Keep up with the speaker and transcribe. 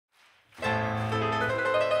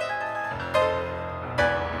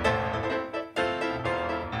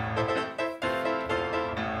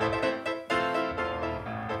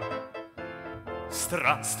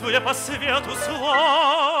Странствуя по свету,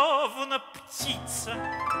 словно птица,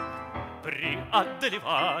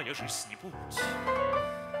 преодолевая жизни путь.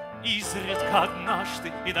 Изредка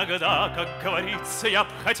однажды, иногда, как говорится, я б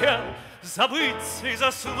хотел забыться и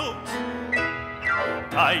заснуть.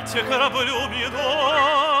 Дайте кораблю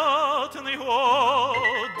минутный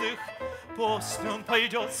отдых, после он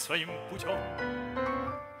пойдет своим путем.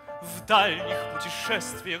 В дальних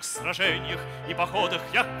путешествиях, сражениях и походах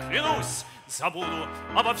я, клянусь, забуду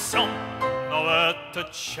обо всем. Но в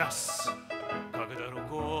этот час, когда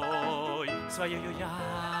рукой своею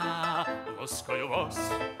я ласкаю вас,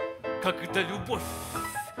 когда любовь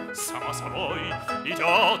сама собой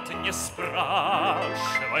идет, не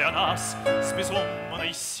спрашивая нас, с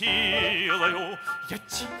безумной силою, я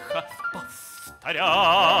тихо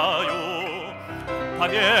повторяю: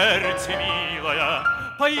 поверьте, милая,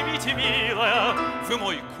 поймите, милая, вы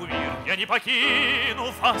мой кумир, я не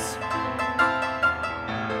покину вас.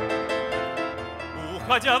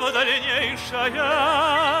 Уходя в дальнейшее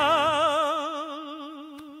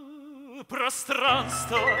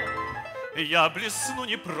пространство, я блесну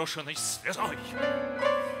непрошенной слезой.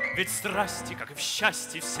 Ведь страсти, как и в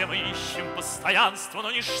счастье, все мы ищем постоянство,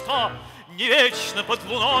 но ничто не вечно под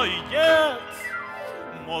луной, нет.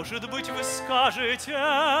 Может быть, вы скажете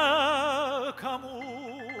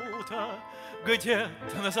кому-то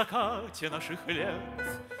где-то на закате наших лет: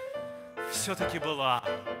 все-таки была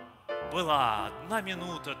одна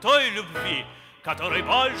минута той любви, которой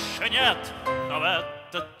больше нет. Но в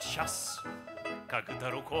этот час, когда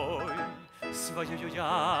рукой своею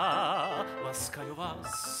я ласкаю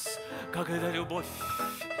вас, когда любовь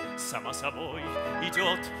сама собой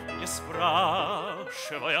идет, не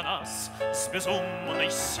спрашивая нас, с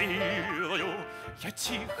безумной силою, я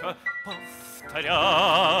тихо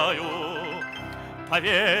повторяю: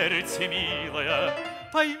 поверьте, милая,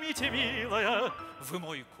 поймите, милая, вы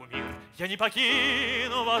мой кумир, я не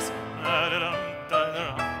покину вас.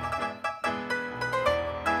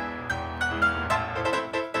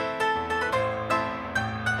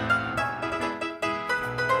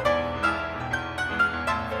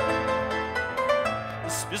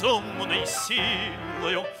 С безумной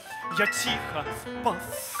силою я тихо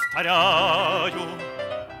повторяю: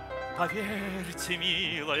 поверьте,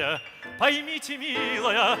 милая, поймите,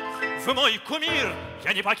 милая, вы мой кумир,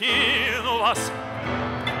 я не покину вас.